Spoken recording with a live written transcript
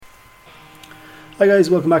Hi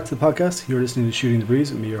guys, welcome back to the podcast. You're listening to Shooting the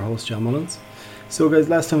Breeze with me, your host, John Mullins. So guys,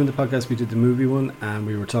 last time in the podcast we did the movie one, and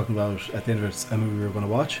we were talking about, at the end of it, a movie we were going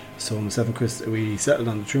to watch. So myself and Chris, we settled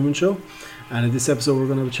on The Truman Show, and in this episode we're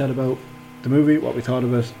going to have a chat about the movie, what we thought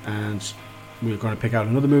of it, and we're going to pick out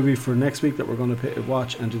another movie for next week that we're going to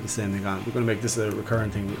watch and do the same thing on. We're going to make this a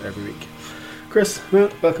recurring thing every week. Chris,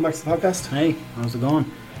 well, welcome back to the podcast. Hey, how's it going?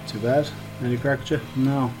 Too bad. Any crack with you?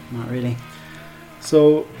 No, not really.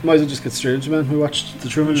 So, might as well just get straight into it, man. We watched The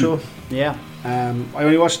Truman Show. Yeah. I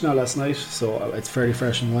only watched it now last night, so it's fairly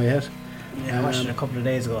fresh in my head. Yeah, I watched it a couple of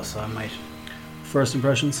days ago, so I might. First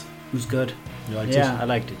impressions? It was good. You liked it? Yeah, I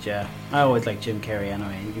liked it, yeah. I always like Jim Carrey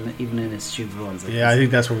anyway, even in his stupid ones. Like I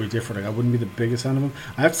think that's where we differ. Like, I wouldn't be the biggest fan of him.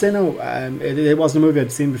 I have to say, no, it wasn't a movie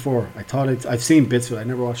I'd seen before. I've seen bits of it, I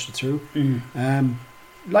never watched it through.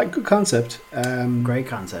 Like, good concept. Great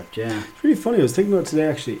concept, yeah. It's really funny. I was thinking about it today,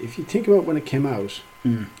 actually. If you think about when it came out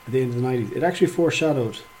at the end of the 90s, it actually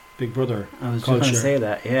foreshadowed Big Brother I was culture. just going to say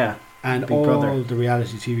that, yeah. And Big all Brother. the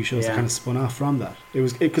reality TV shows that kind of spun off from that. It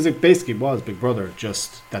was because it basically was Big Brother,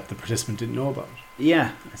 just that the participant didn't know about it.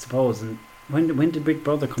 Yeah, I suppose. And when did Big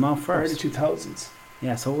Brother come out first? Early 2000s.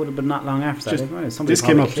 Yeah, so it would have been not long after that. This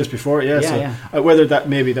came up just before, whether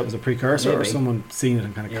that was a precursor or someone seen it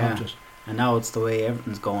and kind of caught it. And now it's the way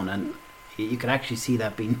everything's going, and you could actually see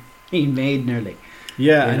that being made nearly.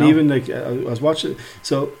 Yeah, and even like I was watching.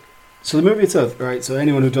 So the movie itself, right? So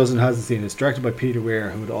anyone who hasn't seen it, it's directed by Peter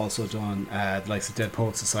Weir, who had also done the likes of Dead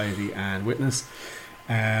Poets Society and Witness.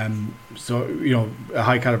 So a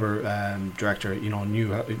high caliber director,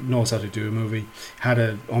 knows how to do a movie. Had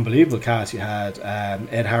an unbelievable cast. You had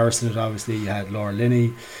Ed Harris in it, obviously. You had Laura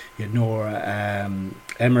Linney. You had Nora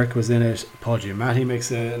Emmerich was in it. Paul Giamatti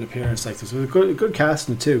makes an appearance. Like, so a good cast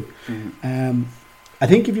in it too. I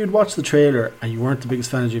think if you'd watched the trailer and you weren't the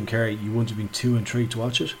biggest fan of Jim Carrey, you wouldn't have been too intrigued to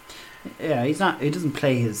watch it. Yeah, he's not. He doesn't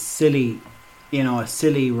play his silly, a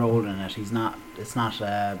silly role in it. He's not. It's not. It's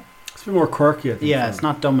a bit more quirky, I think. Yeah, it's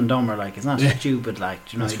not Dumb and Dumber. Like, it's not stupid. Like,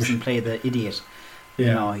 he doesn't play the idiot.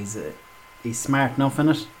 Yeah. He's smart enough in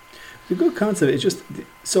it. The good concept. It's just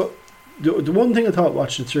so. The one thing I thought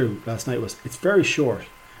watching it through last night was it's very short.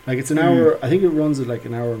 Like, it's an hour. I think it runs at like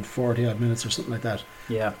an hour and 40 odd minutes or something like that.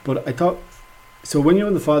 Yeah. But I thought. So when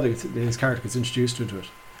the father, his character gets introduced into it,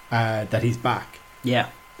 that he's back. Yeah.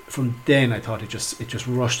 From then I thought it just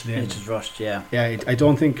rushed to the end. It just rushed, yeah. Yeah, I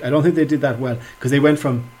don't think they did that well, because they went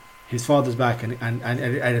from his father's back and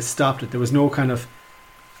it stopped it. There was no tinge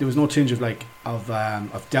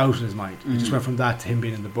of doubt in his mind. It just went from that to him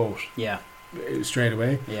being in the boat. Yeah. Straight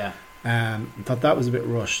away. Yeah. I thought that was a bit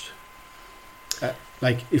rushed.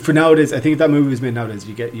 Like, for nowadays, I think if that movie was made nowadays,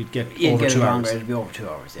 you'd get over 2 hours. It'd be over 2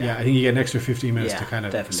 hours. Yeah. Yeah, I think you get an extra 15 minutes to kind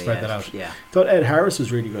of spread that out. Yeah. I thought Ed Harris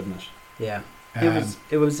was really good in it. Yeah. It's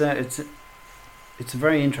a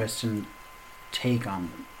very interesting take on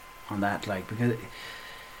that, like, because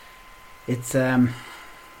it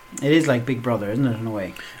is like Big Brother, isn't it, in a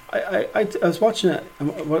way? I was watching it, and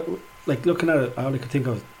looking at it, all I could think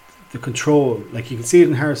of the control. Like, you can see it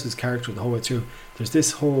in Harris's character the whole way through. There's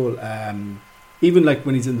this whole even like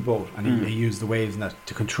when he's in the boat and he used the waves and that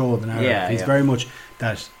to control the narrative. Yeah, he's very much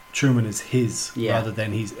that Truman is his rather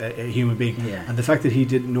than he's a human being. Yeah. And the fact that he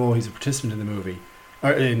didn't know he's a participant in the movie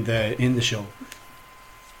or in the show,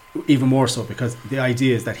 even more so, because the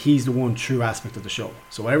idea is that he's the one true aspect of the show.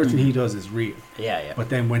 So everything he does is real. Yeah. But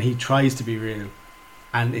then when he tries to be real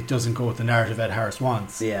and it doesn't go with the narrative Ed Harris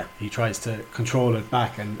wants, he tries to control it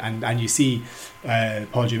back, and you see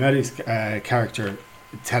Paul Giamatti's character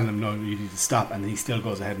telling him, no, you need to stop, and he still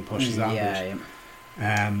goes ahead and pushes on it.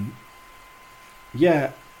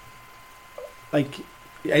 Like,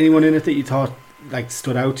 anyone in it that you thought like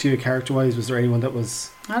stood out to you character wise? Was there anyone that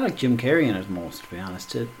was? I like Jim Carrey in it most, to be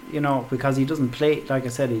honest. Because he doesn't play, like I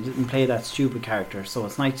said, he didn't play that stupid character, so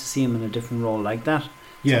it's nice to see him in a different role like that.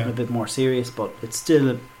 Something a bit more serious, but it's still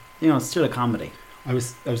a comedy. I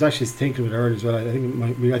was actually thinking of it earlier as well. I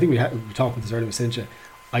think we talked about this earlier with Cynthia.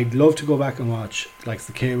 I'd love to go back and watch like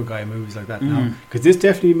the Cable Guy movies like that now, because this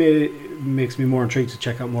definitely makes me more intrigued to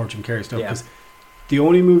check out more Jim Carrey stuff. Because the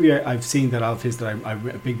only movie I've seen that of his that I'm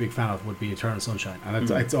a big fan of would be Eternal Sunshine, and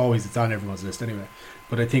it's on everyone's list anyway.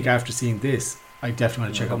 But I think after seeing this, I definitely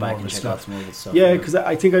want to check out more of his stuff. Yeah, because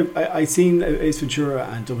I think I seen Ace Ventura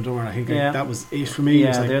and Dumb and Dumber, and I think that was it for me.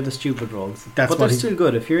 Yeah, they're the stupid roles. But they're still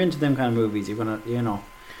good. If you're into them kind of movies, you're gonna,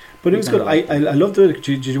 But it was good. I loved it.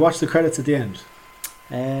 Did you watch the credits at the end?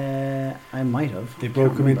 I might have. They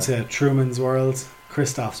broke them into Truman's world,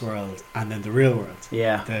 Christoph's world, and then the real world.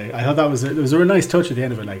 Yeah. I thought that was a real nice touch at the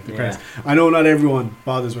end of it, like the credits. I know not everyone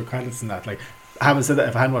bothers with credits and that. Like, having said that,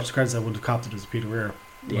 if I hadn't watched the credits, I wouldn't have copped it as Peter Weir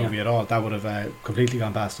movie at all. That would have completely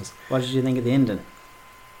gone past us. What did you think of the ending?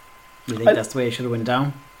 You think that's the way it should have went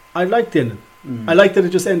down? I liked the ending. I like that it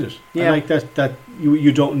just ended. Yeah. I like that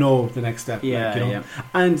you don't know the next step. Yeah, yeah.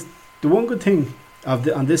 And the one good thing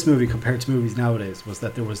on this movie compared to movies nowadays was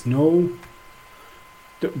that there's no,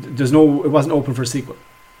 it wasn't open for a sequel.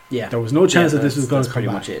 Yeah, there was no chance that this was going to come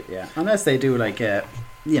back. That's pretty much it. Yeah, unless they do like they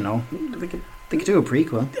could do a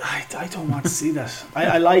prequel. I don't want to see that.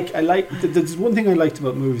 I like. There's one thing I liked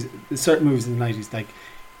about movies, certain movies in the 90s, like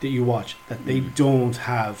that you watch, that they don't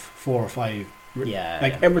have 4 or 5.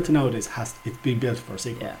 Everything nowadays it's been built for a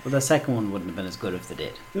sequel. Yeah, but the second one wouldn't have been as good if they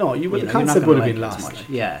did. No, the concept would have been lost. Like,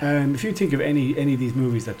 yeah. If you think of any of these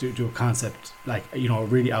movies that do a concept like a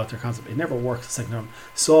really out there concept, it never works the second time.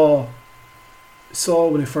 Saw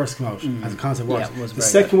when it first came out as a concept works. Yeah, the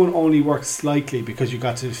second one only works slightly because you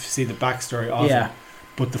got to see the backstory of it.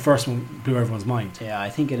 But the first one blew everyone's mind. Yeah, I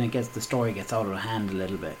think the story gets out of hand a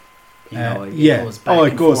little bit. It goes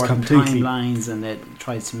back it goes completely timelines, and it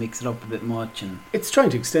tries to mix it up a bit much, and it's trying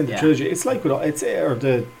to extend the trilogy. It's like with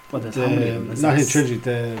the trilogy,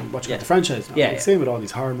 the franchise. Now. Yeah, same with all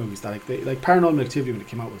these horror movies. That like Paranormal Activity when it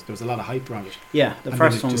came out there was a lot of hype around it. Yeah, the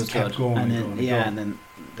first one was good, and then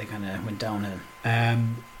they kind of went downhill.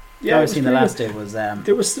 I've seen the last day was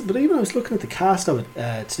there was, but even I was looking at the cast of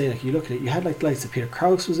it today. Like you look at it, you had like Peter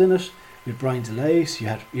Krause was in it. You had Brian DeLate. You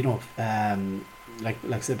had like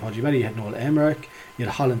I said, Paul Giamatti, you had Noel Emmerich, you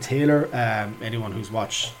had Holland Taylor. Anyone who's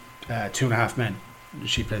watched 2.5 Men,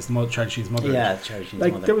 she plays Charlie Sheen's mother. Yeah, Charlie Sheen's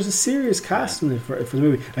mother. There was a serious cast in it for the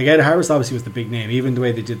movie. Like Ed Harris obviously was the big name, even the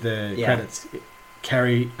way they did the credits.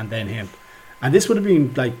 Kerry and then him. And this would have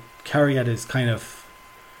been like Kerry at his kind of,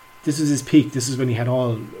 this was his peak. This is when he had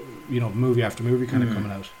all, movie after movie kind of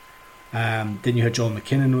coming out. Then you had Joel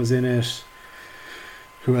McKinnon was in it.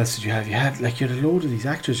 Who else did you have? You had a load of these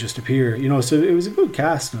actors just appear, so it was a good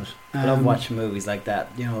cast in it. I love watching movies like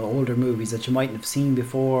that, older movies that you mightn't have seen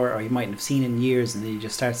before or you mightn't have seen in years, and then you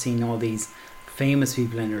just start seeing all these famous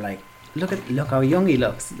people and you're like, look how young he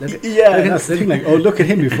looks. That's the thing, like, oh, look at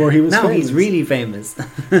him before he was now famous. He's really famous.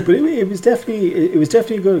 But it was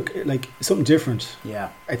definitely good, like something different.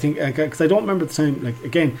 Yeah. I think, because I don't remember the time, like,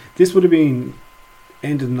 again, this would have been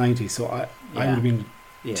end of the 90s, so I would have been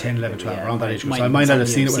 10, 11, 12, around that age. So I might not have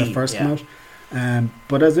seen it when it first came out.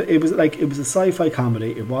 But it was a sci-fi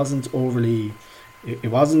comedy. It wasn't overly.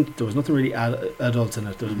 It wasn't. There was nothing really adult in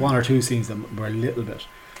it. There was 1 or 2 scenes that were a little bit.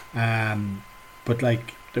 But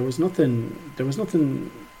like there was nothing. There was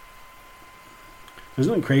nothing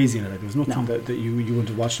crazy in it. Like, there was nothing that you wouldn't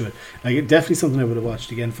have watched it. Like it definitely something I would have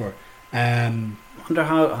watched again for. I wonder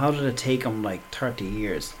how did it take him like 30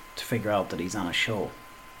 years to figure out that he's on a show?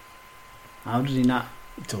 How did he not?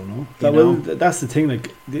 Don't know. That's the thing.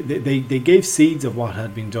 Like they gave seeds of what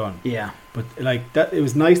had been done. Yeah. But like that, it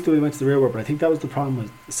was nice that we went to the real world. But I think that was the problem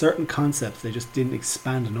with certain concepts. They just didn't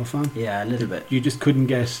expand enough on. Yeah, a little bit. You just couldn't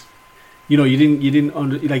get. You didn't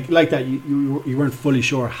like that. You weren't fully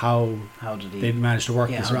sure how did he they'd managed to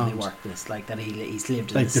work this how around. Did they work this like that? He's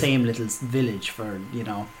lived in the same little village for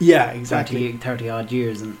exactly 30 odd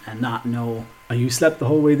years and not know. And you slept the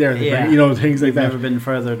whole way there. Things like that. Never been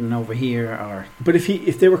further than over here, or. But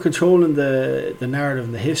if they were controlling the narrative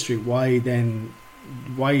and the history, why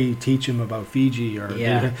teach him about Fiji or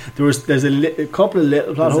there's a couple of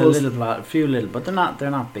little plot holes. A few little, but they're not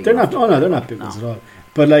big. They're not. Oh no, they're not big ones at all.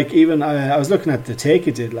 But like even I was looking at the take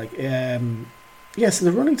it did like so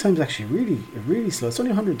the running time's actually really slow. It's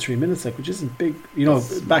only 103 minutes, like, which isn't big.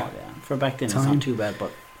 Back for back then, it's not too bad,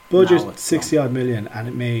 but. Budget 60 odd million and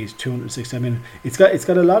it made 260 million. It's got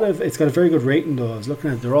a very good rating though. I was looking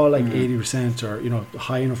at it, they're all like 80% or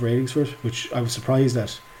high enough ratings for it, which I was surprised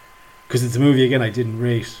at because it's a movie again I didn't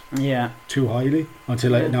rate too highly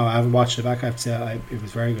until I haven't watched it back. I have to say it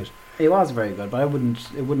was very good. It was very good, but it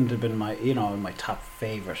wouldn't have been my top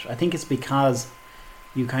favourite. I think it's because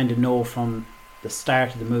you kind of know from the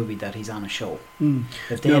start of the movie that he's on a show.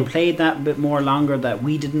 If they had played that a bit more longer, that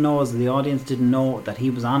we didn't know, as the audience didn't know that he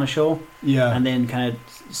was on a show, and then kind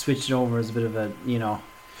of switched it over as a bit of a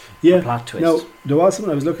a plot twist. No, there was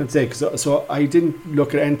something I was looking to say, so I didn't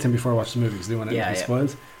look at anything before I watched the movie because I didn't want anything to be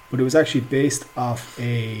spoiled, but it was actually based off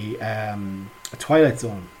a Twilight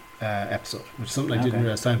Zone episode, which is something I didn't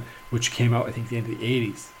realize time, which came out I think the end of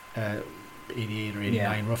the 80s, 88 or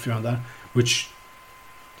 89, roughly around that, which,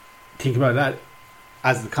 think about that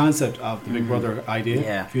as the concept of the Big Brother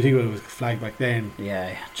idea. If you think about it was flagged back then. Do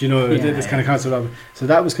you know this kind of concept of it? So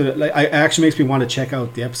that was kind of like, it actually makes me want to check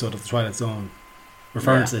out the episode of the Twilight Zone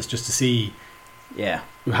referring to this, just to see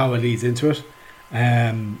how it leads into it.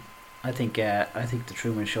 I think the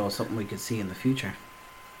Truman Show is something we could see in the future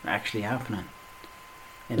actually happening.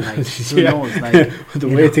 And like, who knows? Like, the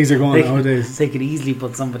way things are going nowadays, they could easily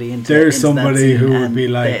put somebody into. There's into somebody who would be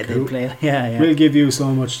like, they play, we'll give you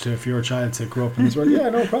so much for your child to grow up in this world. Yeah,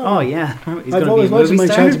 no problem. Oh yeah, I've always wanted my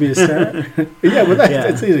child to be a star. Yeah, but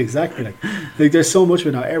that's it, exactly. Like there's so much of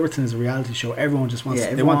it now. Everything is a reality show. Everyone just wants.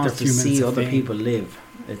 They want their few minutes to see of other fame. people live.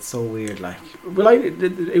 It's so weird, like. Well,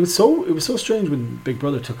 it was so strange when Big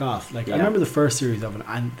Brother took off. Like I remember the first series of it,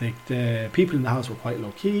 and the people in the house were quite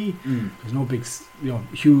low key. There's no big,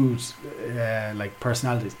 huge like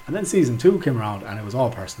personalities. And then season 2 came around, and it was all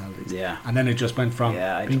personalities. Yeah. And then it just went from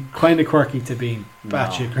being kind of quirky to being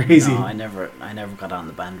batshit crazy. No, I never got on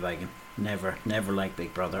the bandwagon. Never liked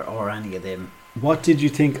Big Brother or any of them. What did you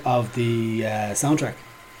think of the soundtrack?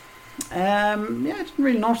 I didn't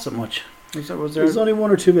really notice it much. There's only one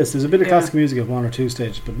or two bits. There's a bit of classical music at one or two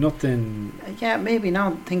stages, but nothing. Yeah, maybe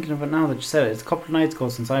now thinking of it now that you said it, it's a couple of nights ago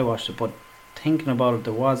since I watched it, but thinking about it,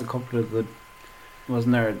 there was a couple of good,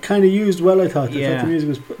 wasn't there? Kind of used well, I thought. I thought the music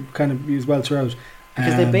was kind of used well throughout.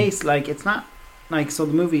 Because they base, like, it's not, like, so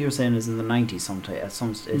the movie you're saying is in the 90s sometimes.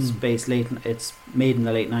 It's based it's made in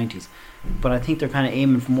the late 90s. But I think they're kind of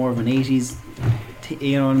aiming for more of an 80s,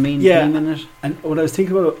 you know what I mean? Yeah. Theme in it. And what I was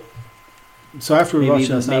thinking about, so after we watched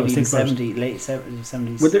this, I was thinking about late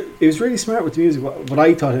 70s. Well, it was really smart with the music. What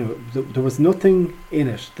I thought, there was nothing in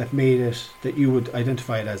it that made it that you would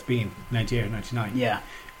identify it as being 98 or 99. Yeah.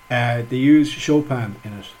 They used Chopin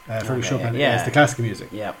in it, Frédéric Chopin, as the classical music.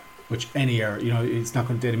 Yeah. Which any era, it's not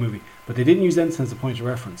going to date a movie. But they didn't use anything as a point of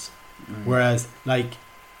reference. Whereas, like,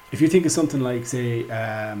 if you think of something like, say,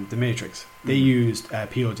 The Matrix, they used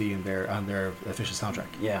POD on their official soundtrack.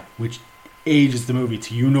 Yeah. Which ages the movie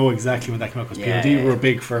to exactly when that came out, because POD were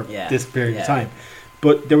big for this period of time.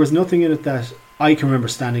 But there was nothing in it that I can remember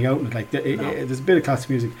standing out. And there's a bit of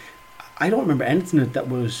classical music. I don't remember anything in it that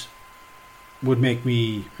would make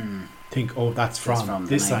me think, oh, that's from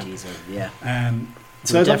this the 90s.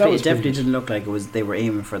 So it definitely didn't look like they were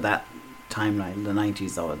aiming for that timeline, the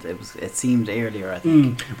 90s though. It seemed earlier, I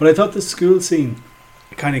think. But I thought the school scene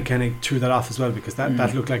kind of threw that off as well, because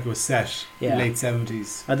that looked like it was set late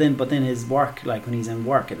 70s. But then his work, like when he's in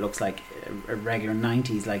work, it looks like a regular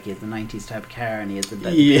 90s, like he has the 90s type of car and he has the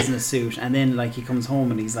business suit, and then like he comes home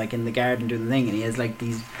and he's like in the garden doing the thing and he has like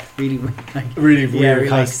these really weird like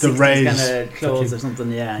the raised kind of clothes or something,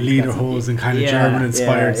 leader holes and kind of German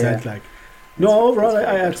inspired set, like. No, overall,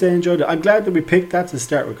 I actually enjoyed it. I'm glad that we picked that to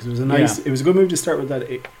start with, because it was it was a good movie to start with. That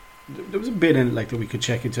there was a bit in it like that we could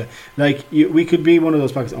check into. Like we could be one of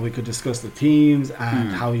those podcasts and we could discuss the themes and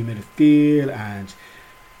how you made it feel and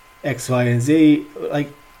X, Y, and Z.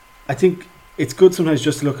 Like, I think it's good sometimes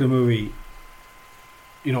just to look at a movie,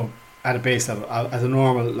 at a base level, as a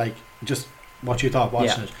normal, like, just what you thought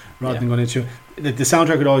watching it, rather than going into the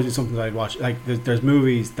soundtrack. Would always be something that I'd watch. Like there's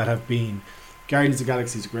movies that have been. Guardians of the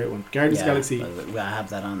Galaxy is a great one. Guardians of the Galaxy. I have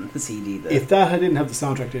that on the CD. If that didn't have the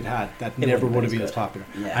soundtrack it had, that never would have been as popular.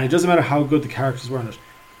 Yeah. And it doesn't matter how good the characters were in it.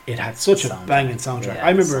 It had such a banging soundtrack.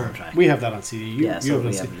 I remember we have that on CD. You have it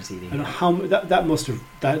on CD. And how that must have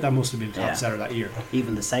been top seller that year.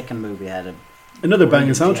 Even the second movie had another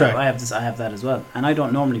banging soundtrack. I have that as well. And I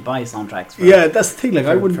don't normally buy soundtracks. That's the thing. Like,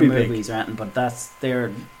 I wouldn't be movies or anything, but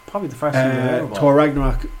they're probably the first thing I ever bought. Thor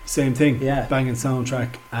Ragnarok, same thing. Banging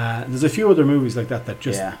soundtrack. There's a few other movies like that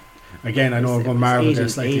just. Again, I know I'm going Marvel there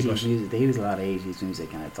slightly, but music. They use a lot of 80s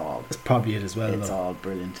music, and it's probably it as well. It's all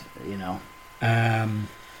brilliant,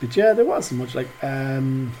 But there wasn't much like. I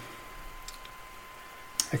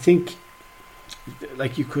think,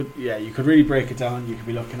 like you could really break it down. You could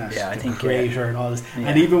be looking at the creator and all this,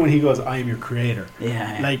 and even when he goes, "I am your creator,"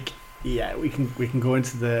 we can go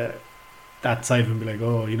into that side and be like,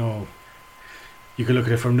 oh, you could look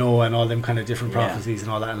at it from Noah and all them kind of different prophecies and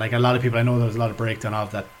all that. And like a lot of people, I know there's a lot of breakdown of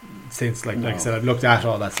that since, like I said, I've looked at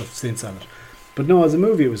all that stuff since on it. But no, as a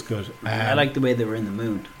movie, it was good. I like the way they were in the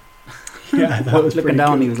moon. That was looking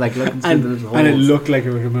down. Cool. He was like looking through the little holes. And it looked like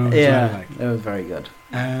it was a moon. Yeah, it was very good.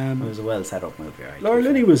 It was a well set up movie. Right? Laura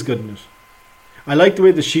Linney was good in it. I like the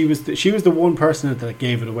way that she was the one person that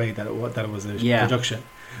gave it away that it was a production.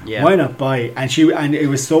 Yeah. Why not buy? And it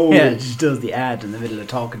was so. Yeah, she does the ad in the middle of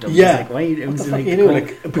talking to him. Yeah, like, why? It was like,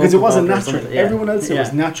 because it wasn't natural. Everyone else it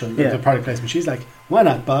was natural. The product placement. She's like, why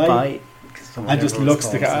not buy? And just looks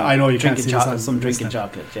the guy. I know you can't see some drinking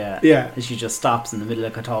chocolate. And she just stops in the middle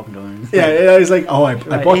of talking to him. I was like, oh, I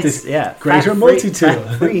bought this greater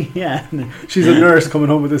multi-tool. She's a nurse coming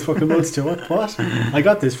home with this fucking multi-tool. What? I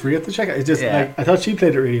got this free at the checkout. It's just like, I thought she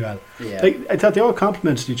played it really well. Like, I thought they all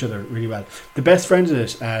complimented each other really well. The best friend in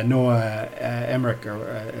it, Noah Emmerich,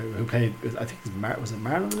 who played, I think was it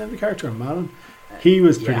Marlon the name of the character, or Marlon? He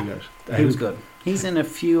was pretty good. He was good. He's in a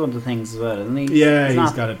few other things as well, isn't he? Yeah,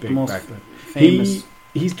 he's got a big background. Famous.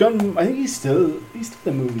 He's done. I think he's still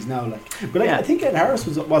in movies now. But I think Ed Harris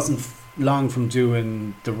wasn't long from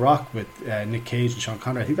doing The Rock with Nick Cage and Sean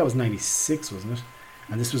Connery. I think that was 96, wasn't it?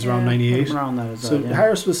 And this was around 98. Around that as so well,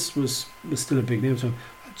 Harris was still a big name to him.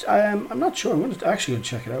 I'm not sure. I'm actually going to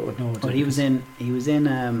check it out. But he was in.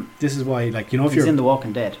 This is why, if he's in The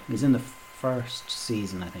Walking Dead. He's in the first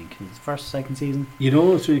season, I think. Second season. You know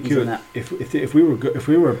what's really cool? If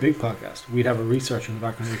we were a big podcast, we'd have a researcher in the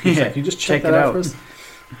background. Can you just check that out for us?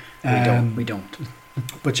 We don't.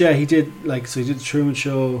 But yeah, he did he did the Truman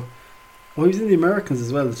Show. Oh, he was in The Americans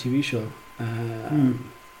as well, the TV show.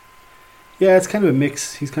 Yeah, it's kind of a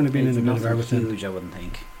mix. He's kind of been in the middle of everything. Huge, I wouldn't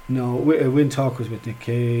think. No, Wind Talkers with Nick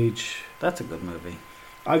Cage. That's a good movie.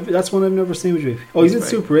 That's one I've never seen with you. Oh, he's in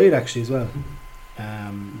Super 8 actually as well. I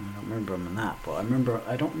don't remember him in that, but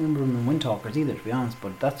I don't remember him in Wind Talkers either, to be honest.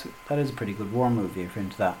 But that is a pretty good war movie if you're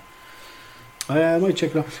into that. I might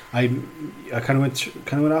check it out. I kind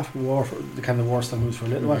of went off war for the kind of war style movies for a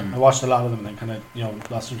little while. I watched a lot of them and then kind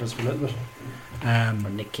of lost interest for a little bit. Or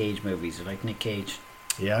Nick Cage movies, you like Nick Cage?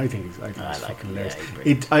 Yeah, I think he's fucking hilarious.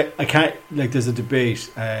 I can't there's a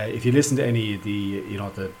debate. If you listen to any of the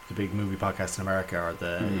the big movie podcasts in America or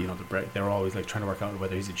they're always trying to work out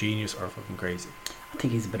whether he's a genius or fucking crazy. I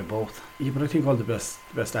think he's a bit of both. Yeah, but I think all the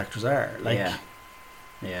best actors are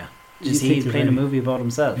yeah. Just he's playing a movie about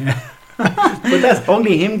himself. Yeah. But that's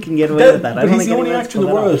only him can get away with that. But he's the only actor in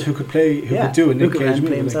the world who could do a Nick Cage movie.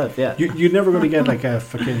 Play himself. Yeah, you're never going to get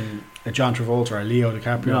a John Travolta or a Leo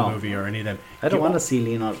DiCaprio movie or any of them. I don't want to see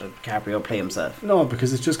Leonardo DiCaprio play himself. No,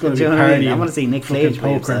 because it's just going to be a parody. I want to see Nick Cage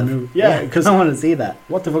play himself. Yeah, because I want to see that.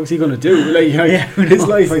 What the fuck is he going to do? His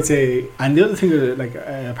life, I'd say. And the other thing,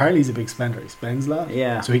 apparently he's a big spender. He spends a lot.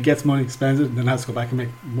 Yeah. So he gets money, spends it, and then has to go back and make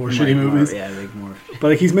more shitty movies. Make more.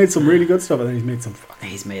 But he's made some really good stuff, and then he's made some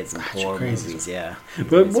poor movies. Yeah.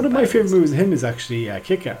 But one of my favorite movies of him is actually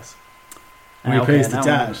Kick-Ass. When he plays the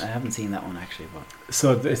dad. I haven't seen that one actually, but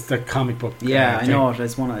so it's the comic book. Yeah, I know it.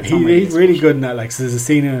 It's one of. He's really good in that. So there's a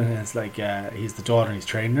scene in it, and it's he's the daughter, and he's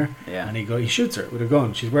training her. Yeah. And he shoots her with a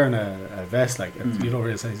gun. She's wearing a vest, you don't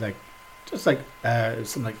really say. He's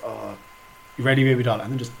something oh, you ready, baby doll,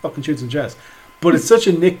 and then just fucking shoots in the chest. But it's such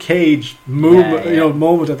a Nick Cage moment,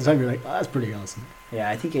 moment at the time. You're like, that's pretty awesome.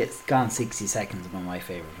 Yeah, I think it's Gone 60 Seconds is one of my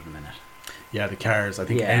favourite for the minute. Yeah, the Cars. I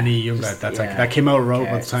think any young lad that came out around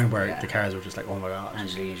at the time where the Cars were just like, oh my god.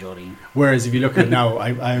 Angelina Jolie. Whereas if you look at it now,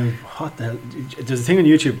 what the hell? There's a thing on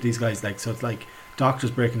YouTube. These guys so it's like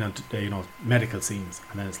doctors breaking down medical scenes,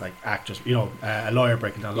 and then it's like actors, a lawyer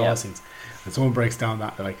breaking down law scenes, and someone breaks down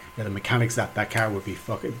that they're like, the mechanics that car would be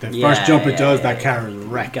fucking. The first jump it does, that car is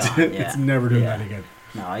wrecked. It's never doing that again.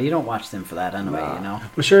 No, you don't watch them for that anyway,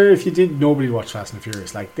 But sure, if you did, nobody would watch Fast and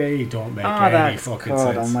Furious. They don't make any fucking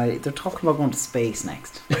sense. They're talking about going to space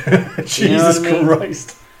next. Jesus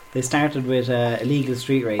Christ. They started with illegal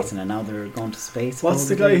street racing and now they're going to space. What's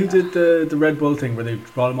the guy who did the Red Bull thing where they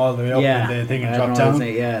brought him all the way up and the thing and dropped down?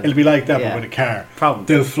 It'll be like that, but with a car. Probably.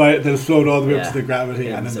 They'll float all the way up to the gravity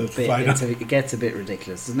and then they'll fly down. It gets a bit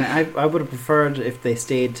ridiculous, doesn't it? I would have preferred if they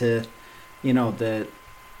stayed to,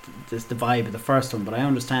 the vibe of the first one, but I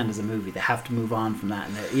understand as a movie they have to move on from that,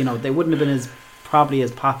 and they wouldn't have been probably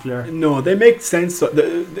as popular. No, they make sense.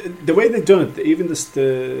 The way they've done it, even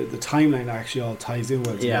the timeline actually all ties in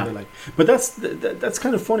well together. But that's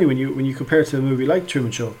kind of funny when you compare it to a movie like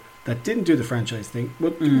Truman Show that didn't do the franchise thing,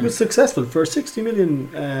 but was successful for 60 million.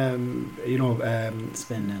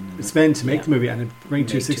 Spend to make the movie and bring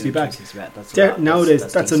 260 back.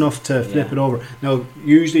 Nowadays, that's enough to flip it over. Now,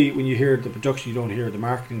 usually when you hear the production, you don't hear the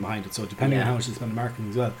marketing behind it. So depending on how much they spend on marketing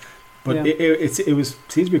as well. But it seems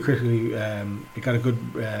to be critically. It got a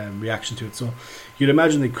good reaction to it. So you'd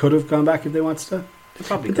imagine they could have gone back if they wanted to. They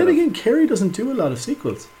probably. But then again, Carey doesn't do a lot of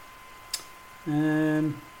sequels.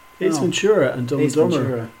 Ace Ventura and Dumb and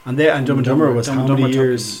Dumber, and Dumb and Dumber was how many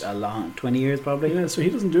years? 20 years probably. Yeah, so he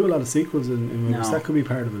doesn't do a lot of sequels in movies. No. That could be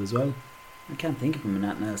part of it as well. I can't think of him in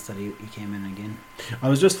that else that he came in again. I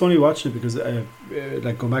was just funny watching it because,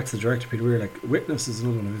 going back to the director Peter Weir, Witness is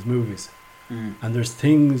another one of his movies, and there's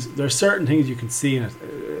certain things you can see in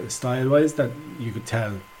it style wise that you could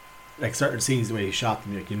tell, certain scenes the way he shot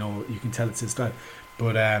them, you can tell it's his style.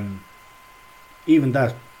 But even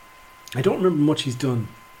that, I don't remember much he's done.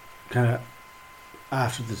 Kind of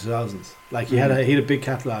after the 2000s, he had a big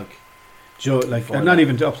catalogue. Not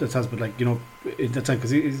even up to the 2000s, but in that time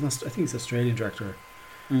because he's not, I think he's an Australian director.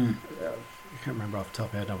 I can't remember off the top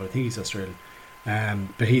of my head now, but I think he's Australian.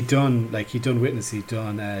 But he'd done Witness, he'd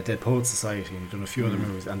done Dead Poets Society, and he'd done a few other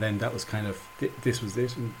movies, and then that was kind of this was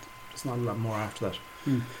this, and there's not a lot more after that.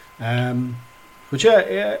 But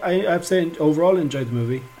yeah, I'd say overall enjoyed the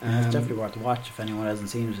movie. It's definitely worth a watch. If anyone hasn't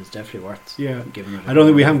seen it, it's definitely worth giving it. I don't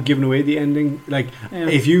think we haven't given away the ending. Like,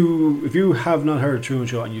 if you have not heard Truman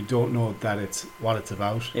Show and you don't know that it's what it's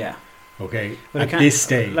about, okay. But at this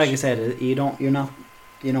stage, like I said, you're not,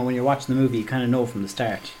 when you're watching the movie, you kind of know from the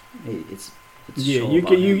start. It's but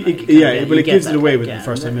it gives it away with the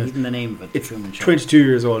first 10 minutes. Even the name of it, it's Truman Show. 22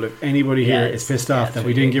 years old. If anybody here is pissed off that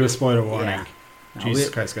we didn't give a spoiler warning. Yeah. No, Jesus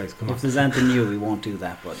Christ, guys, come on. If there's anything new, we won't do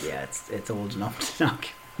that. But yeah, it's old enough to not,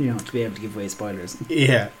 to be able to give away spoilers.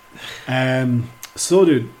 Yeah. So,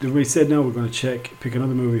 dude, we said now we're going to pick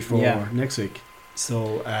another movie for next week.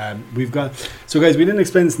 So we've got. So, guys, we didn't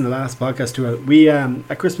explain this in the last podcast too. We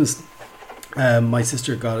at Christmas, my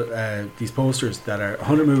sister got these posters that are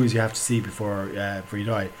 100 movies you have to see before you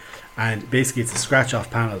die. And basically, it's a scratch-off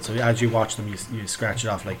panel. So as you watch them, you scratch it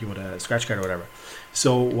off like you would a scratch card or whatever.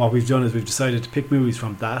 So what we've done is we've decided to pick movies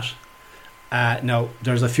from that. Now,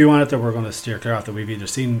 there's a few on it that we're going to steer clear of that we've either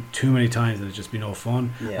seen too many times that it's just been no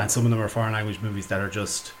fun, and some of them are foreign language movies that are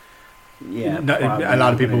just... a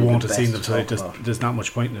lot of people won't have seen them, so there's not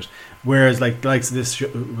much point in it. Whereas, like this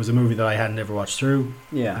was a movie that I had never watched through,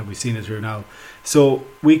 and we've seen it through now. So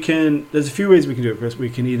there's a few ways we can do it, Chris. We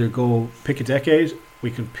can either go pick a decade, we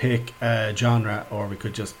can pick a genre, or we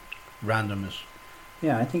could just random it.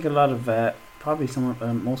 Yeah, I think a lot of probably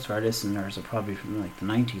most of our listeners are probably from like the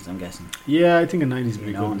 90s, I'm guessing. Yeah, I think the 90s would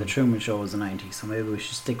be good. And the Truman Show was the 90s, so maybe we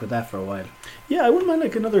should stick with that for a while. Yeah, I wouldn't mind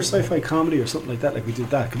like another sci-fi comedy or something like that. Like we did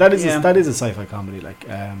that. 'Cause that is a sci-fi comedy. Like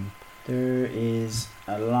there is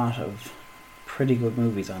a lot of pretty good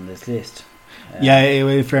movies on this list.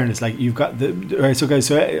 In fairness, like you've got right. So guys,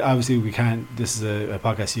 so obviously we can't. This is a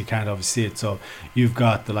podcast, so you can't obviously see it. So you've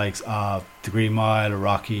got the likes of The Green Mile,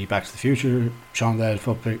 Rocky, Back to the Future, Shaun the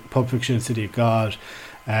Dead, Pulp Fiction, City of God,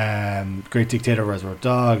 Great Dictator, Reservoir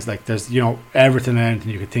Dogs. Like there's everything and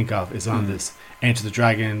anything you could think of is on this. Enter the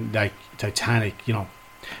Dragon, like Titanic. Do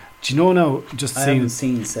you know now? I haven't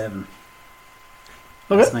seen 7.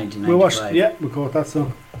 Okay, that's 1995. We'll watch. Yeah, we'll go with that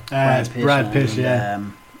song. Brad Pitt,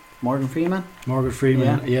 Morgan Freeman.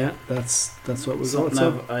 Yeah, that's what we're going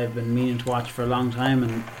with. I've been meaning to watch for a long time,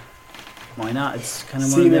 and why not? It's kind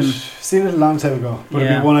of one of them. Seen it a long time ago, but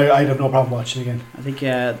it'd be one I'd have no problem watching again. I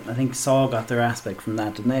think Saw got their aspect from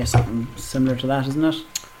that, didn't they? Something similar to that, isn't it?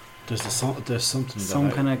 There's something.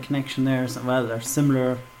 Some kind of connection there. Well, they're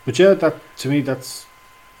similar. But yeah, that to me, that's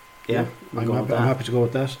I'm happy to go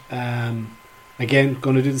with that. Again,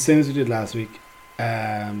 going to do the same as we did last week.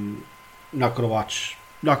 Not going to watch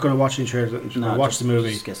any trailers. Just going to watch the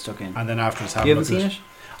movie. Just get stuck in. And then afterwards have a look at it. You haven't seen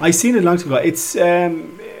it? I seen it long time ago. It's I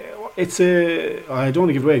don't want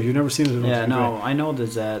to give it away. If you've never seen it, I know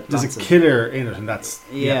there's a killer in it, and that's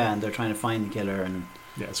and they're trying to find the killer, and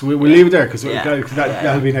so we'll leave it there because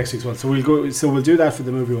that'll be next week's one. So we'll go. So we'll do that for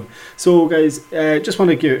the movie one. So guys, just want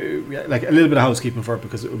to give like a little bit of housekeeping for it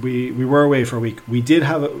because we were away for a week. We did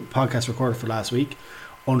have a podcast recorded for last week.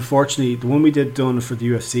 Unfortunately, the one we done for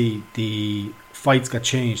the UFC, the fights got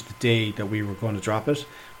changed the day that we were going to drop it,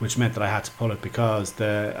 which meant that I had to pull it because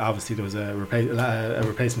obviously there was a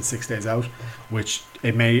replacement 6 days out, which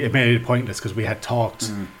it made it pointless because we had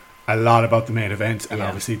talked a lot about the main event, and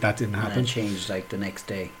obviously that didn't happen. And it changed like the next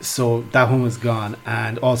day, so that one was gone.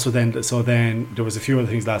 And also then there was a few other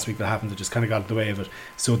things last week that happened that just kind of got in the way of it.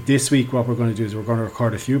 So this week what we're going to do is we're going to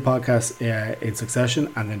record a few podcasts in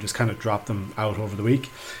succession and then just kind of drop them out over the week.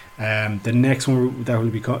 The next one that will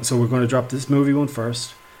be so we're going to drop this movie one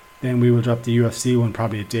first, then we will drop the UFC one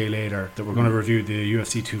probably a day later, that we're going to review the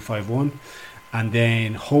UFC 251, and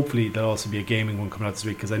then hopefully there'll also be a gaming one coming out this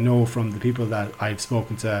week, because I know from the people that I've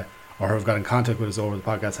spoken to or have got in contact with us over the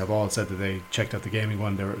podcast have all said that they checked out the gaming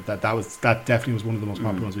one. That definitely was one of the most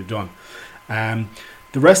popular ones we've done.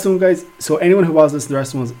 The rest of them, guys, so anyone who was listening to the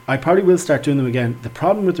rest of them, I probably will start doing them again. The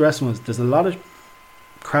problem with the rest of them is there's a lot of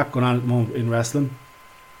crap going on at the moment in wrestling,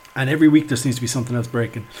 and every week there seems to be something else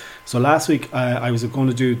breaking. So last week I was going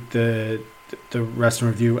to do the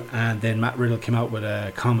wrestling review, and then Matt Riddle came out with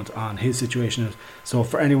a comment on his situation. So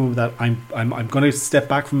for anyone with that, I'm going to step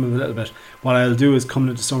back from him a little bit. What I'll do is coming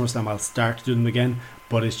into SummerSlam, I'll start to do them again,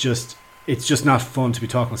 but it's just not fun to be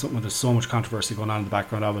talking about something when there's so much controversy going on in the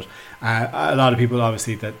background of it. A lot of people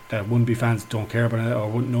obviously that wouldn't be fans don't care about it or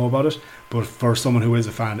wouldn't know about it, but for someone who is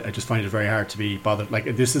a fan, I just find it very hard to be bothered.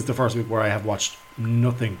 Like, this is the first week where I have watched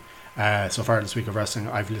nothing so far this week of wrestling.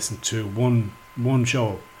 I've listened to one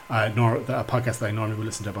show, a podcast that I normally would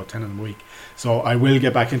listen to about 10 of them a week, so I will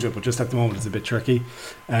get back into it, but just at the moment it's a bit tricky,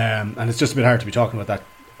 and it's just a bit hard to be talking about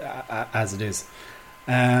that as it is.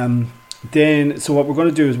 Then, so what we're going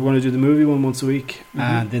to do is we're going to do the movie one once a week,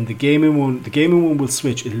 and then the gaming one. The gaming one will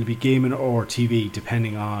switch. It'll be gaming or TV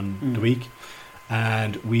depending on the week.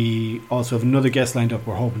 And we also have another guest lined up.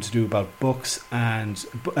 We're hoping to do about books, and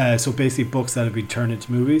so basically books that have been turned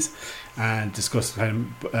into movies, and discuss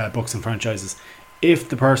kind of books and franchises. If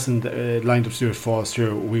the person lined up to do it falls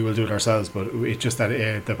through, we will do it ourselves. But it's just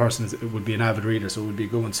that the person would be an avid reader, so it would be a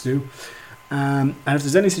good one to do. And if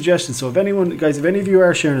there's any suggestions, so if anyone, guys, if any of you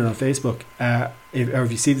are sharing it on Facebook, or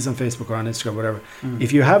if you see this on Facebook or on Instagram, whatever,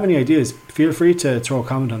 if you have any ideas, feel free to throw a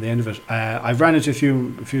comment on the end of it. I've ran into a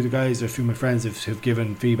few of the guys, or a few of my friends who've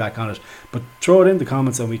given feedback on it, but throw it in the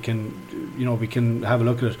comments and we can have a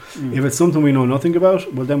look at it. If it's something we know nothing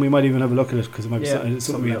about, well, then we might even have a look at it, because it might be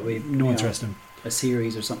something we have no interest in. A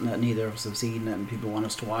series or something that neither of us have seen and people want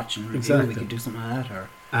us to watch and review, we could do something like that. Or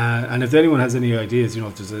and if anyone has any ideas,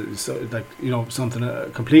 if there's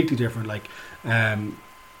something completely different, like I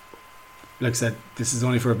said, this is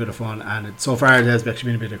only for a bit of fun, and so far it has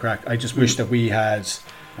actually been a bit of crack. I just wish that we had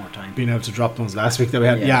more time, been able to drop those last week that we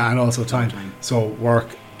had, and also time. So work,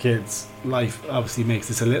 kids, life obviously makes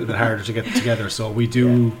this a little bit harder to get together. So we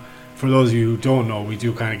do. For those of you who don't know, we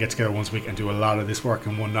do kind of get together once a week and do a lot of this work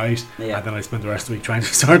in one night, and then I spend the rest of the week trying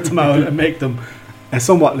to sort them out and make them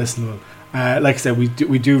somewhat listenable. Like I said, we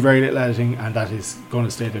do very little editing, and that is going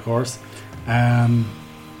to stay the course. And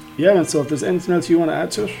so if there's anything else you want to add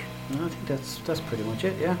to it, I think that's pretty much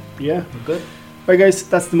it. Yeah, we're good. Right, guys,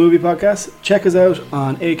 that's the movie podcast. Check us out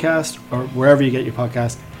on Acast or wherever you get your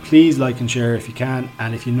podcast. Please like and share if you can,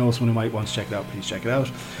 and if you know someone who might want to check it out, please check it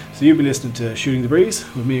out. So you've been listening to Shooting the Breeze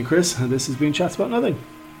with me and Chris, and this has been Chats About Nothing.